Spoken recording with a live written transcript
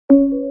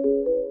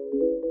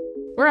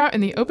We're out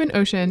in the open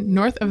ocean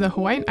north of the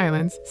Hawaiian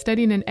Islands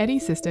studying an eddy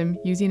system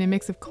using a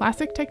mix of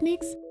classic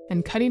techniques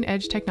and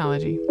cutting-edge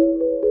technology.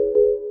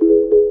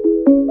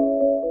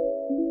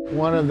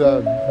 One of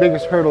the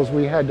biggest hurdles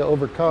we had to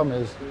overcome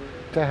is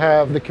to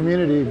have the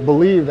community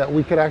believe that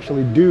we could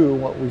actually do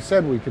what we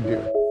said we could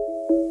do.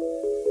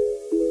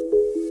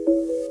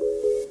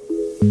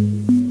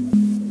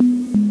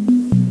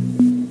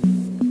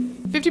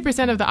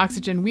 % of the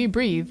oxygen we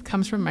breathe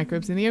comes from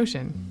microbes in the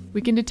ocean.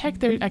 We can detect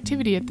their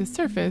activity at the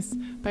surface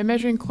by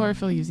measuring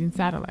chlorophyll using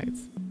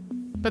satellites.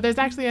 But there's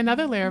actually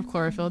another layer of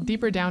chlorophyll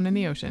deeper down in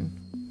the ocean.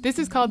 This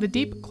is called the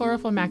deep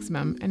chlorophyll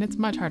maximum, and it's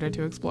much harder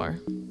to explore.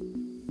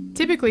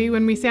 Typically,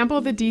 when we sample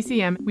the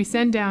DCM, we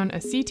send down a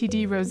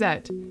CTD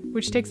rosette,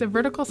 which takes a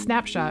vertical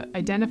snapshot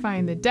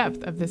identifying the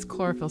depth of this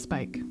chlorophyll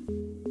spike.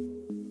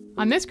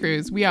 On this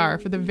cruise, we are,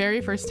 for the very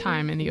first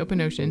time in the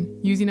open ocean,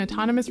 using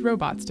autonomous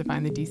robots to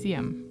find the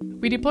DCM.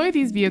 We deploy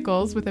these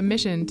vehicles with a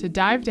mission to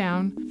dive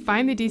down,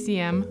 find the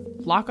DCM,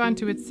 lock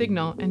onto its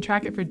signal, and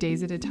track it for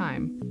days at a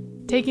time,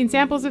 taking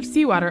samples of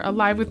seawater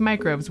alive with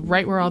microbes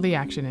right where all the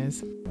action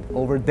is.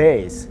 Over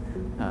days,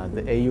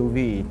 the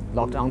AUV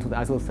locked onto the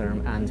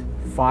isotherm and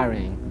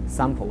firing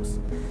samples,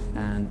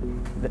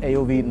 and the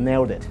AUV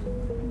nailed it.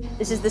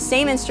 This is the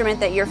same instrument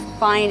that you'll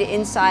find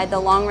inside the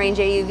long-range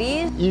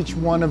AUVs. Each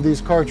one of these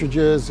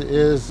cartridges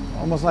is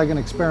almost like an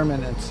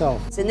experiment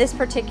itself. In this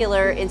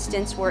particular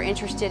instance, we're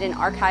interested in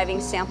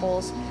archiving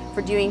samples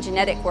for doing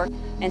genetic work.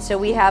 And so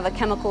we have a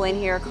chemical in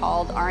here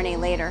called RNA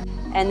later,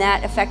 and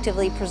that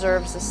effectively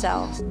preserves the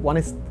cells. When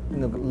it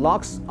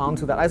locks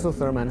onto that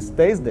isotherm and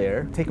stays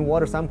there, taking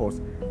water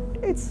samples,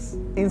 it's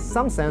in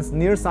some sense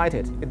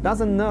nearsighted. It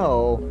doesn't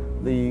know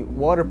the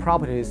water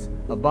properties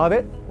above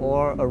it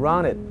or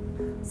around it.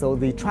 So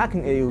the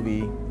tracking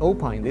AUV,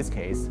 OPA in this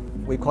case,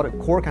 we call it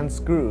cork and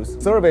screws,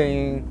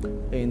 surveying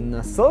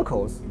in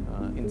circles,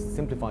 in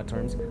simplified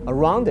terms,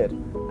 around it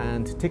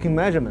and taking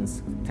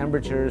measurements,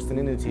 temperature,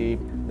 salinity.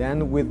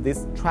 Then with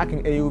this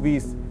tracking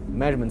AUV's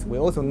measurements, we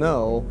also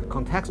know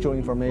contextual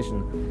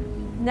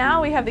information. Now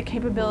we have the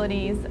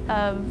capabilities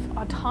of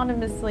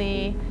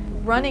autonomously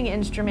running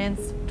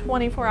instruments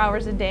 24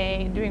 hours a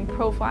day, doing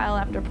profile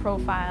after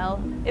profile.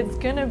 It's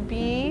going to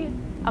be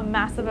a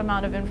massive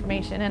amount of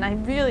information, and I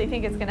really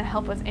think it's going to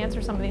help us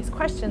answer some of these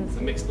questions.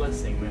 It's a mixed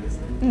blessing, then,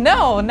 isn't it?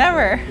 No,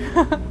 never.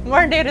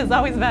 More data is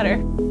always better.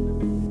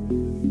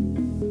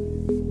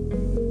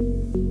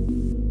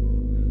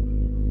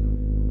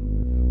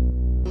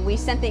 We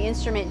sent the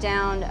instrument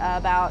down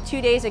about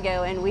 2 days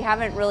ago, and we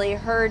haven't really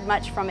heard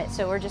much from it,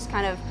 so we're just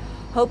kind of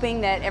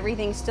hoping that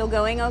everything's still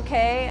going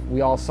okay.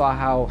 We all saw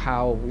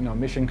how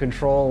Mission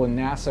Control and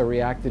NASA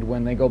reacted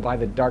when they go by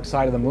the dark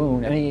side of the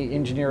moon. Any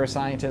engineer or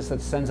scientist that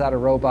sends out a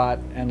robot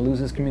and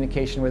loses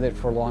communication with it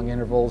for long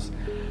intervals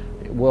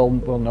will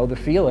know the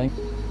feeling.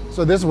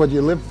 So this is what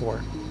you live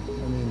for.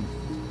 I mean,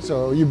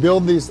 so you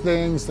build these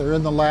things, they're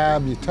in the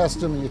lab, you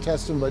test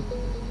them, but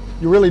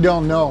you really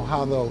don't know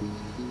how they'll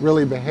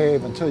really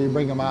behave until you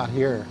bring them out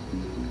here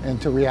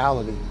into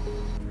reality.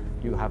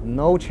 You have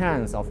no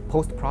chance of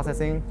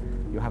post-processing.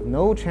 You have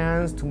no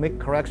chance to make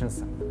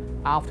corrections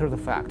after the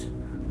fact.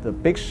 The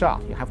big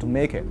shot, you have to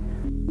make it.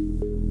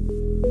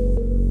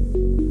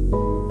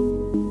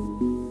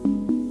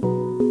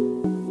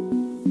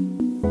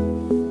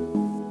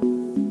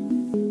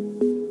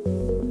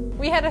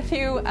 We had a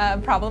few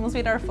problems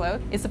with our float.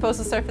 It's supposed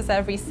to surface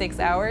every 6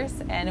 hours,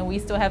 and we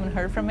still haven't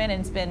heard from it,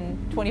 and it's been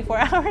 24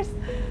 hours.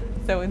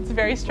 So it's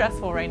very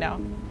stressful right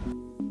now.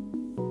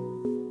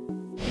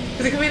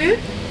 Is it coming in?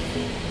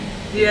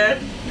 Yeah.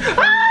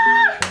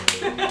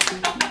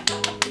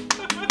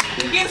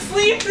 You can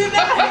sleep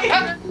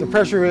tonight! The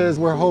pressure is,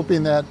 we're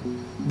hoping that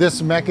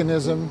this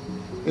mechanism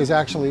is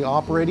actually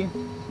operating.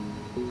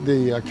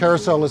 The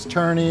carousel is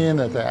turning,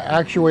 that the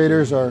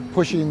actuators are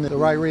pushing the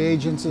right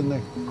reagents in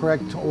the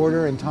correct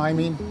order and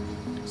timing.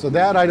 So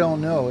that I don't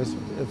know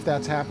if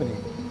that's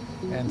happening.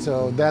 And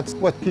so that's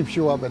what keeps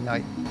you up at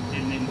night.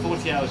 In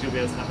 40 hours you'll be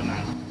able to have a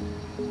nap.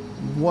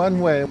 One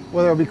way,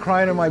 whether I'll be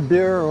crying in my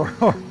beer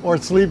or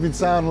sleeping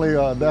soundly,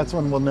 that's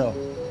when we'll know.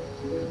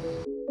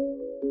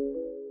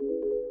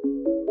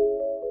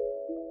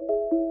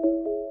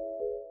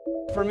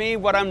 For me,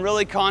 what I'm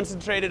really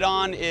concentrated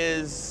on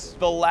is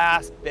the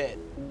last bit.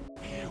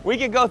 We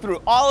could go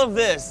through all of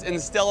this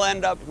and still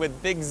end up with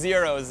big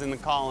zeros in the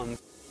columns.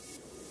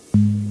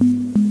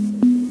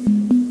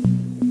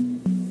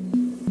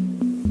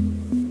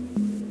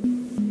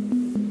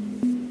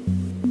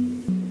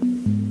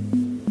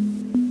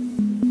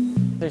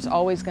 There's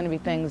always going to be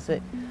things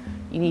that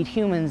you need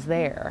humans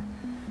there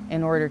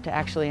in order to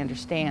actually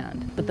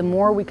understand. But the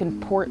more we can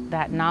port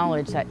that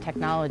knowledge, that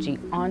technology,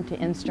 onto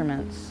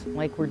instruments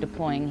like we're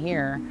deploying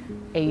here,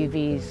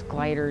 AUVs,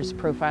 gliders,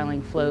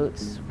 profiling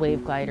floats,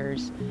 wave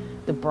gliders,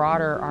 the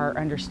broader our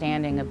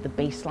understanding of the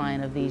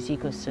baseline of these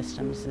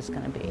ecosystems is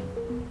going to be.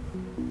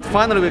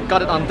 Finally, we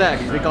got it on deck.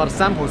 We got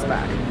samples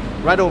back,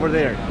 right over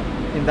there,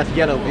 in that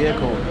yellow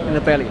vehicle in the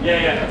belly.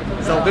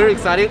 Yeah. So very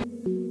excited.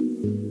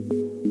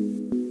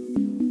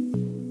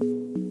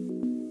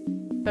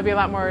 There'll be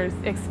a lot more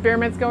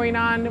experiments going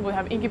on. We'll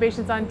have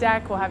incubations on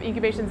deck. We'll have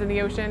incubations in the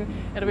ocean.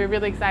 It'll be a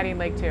really exciting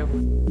lake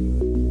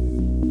too.